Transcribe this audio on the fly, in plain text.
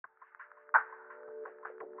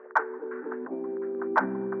Hey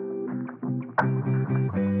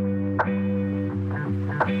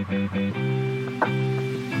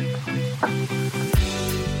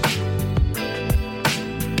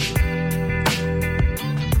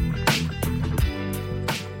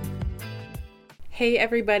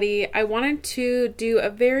everybody, I wanted to do a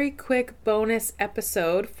very quick bonus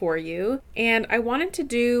episode for you, and I wanted to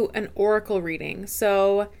do an oracle reading.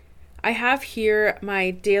 So I have here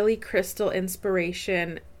my Daily Crystal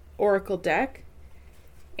Inspiration oracle deck,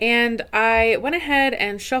 and I went ahead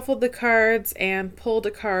and shuffled the cards and pulled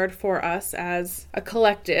a card for us as a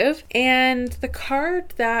collective. And the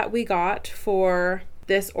card that we got for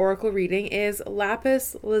this oracle reading is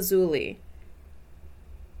Lapis Lazuli.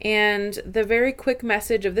 And the very quick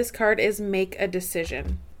message of this card is make a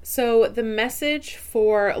decision. So the message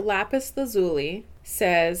for Lapis Lazuli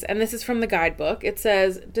says, and this is from the guidebook, it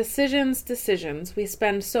says, decisions, decisions. We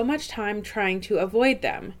spend so much time trying to avoid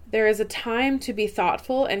them. There is a time to be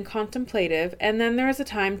thoughtful and contemplative, and then there is a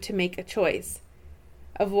time to make a choice.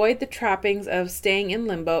 Avoid the trappings of staying in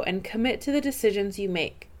limbo and commit to the decisions you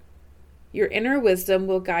make. Your inner wisdom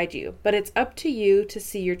will guide you, but it's up to you to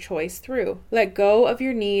see your choice through. Let go of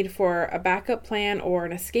your need for a backup plan or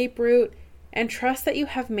an escape route, and trust that you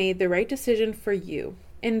have made the right decision for you.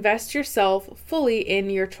 Invest yourself fully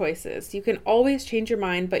in your choices. You can always change your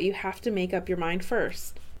mind, but you have to make up your mind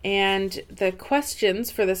first. And the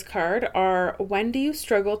questions for this card are, when do you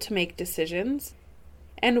struggle to make decisions?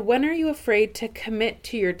 And when are you afraid to commit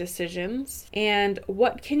to your decisions? And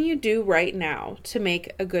what can you do right now to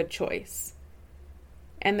make a good choice?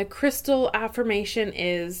 And the crystal affirmation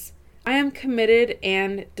is, I am committed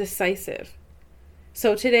and decisive.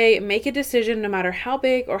 So today, make a decision no matter how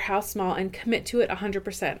big or how small and commit to it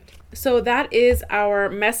 100%. So that is our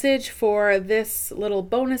message for this little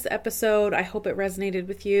bonus episode. I hope it resonated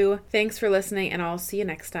with you. Thanks for listening, and I'll see you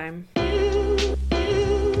next time.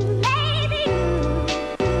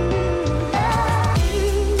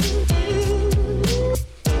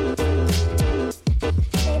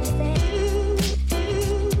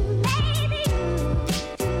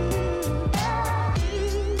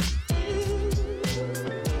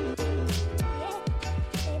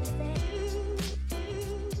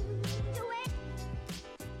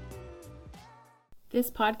 This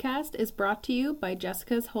podcast is brought to you by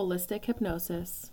Jessica's Holistic Hypnosis.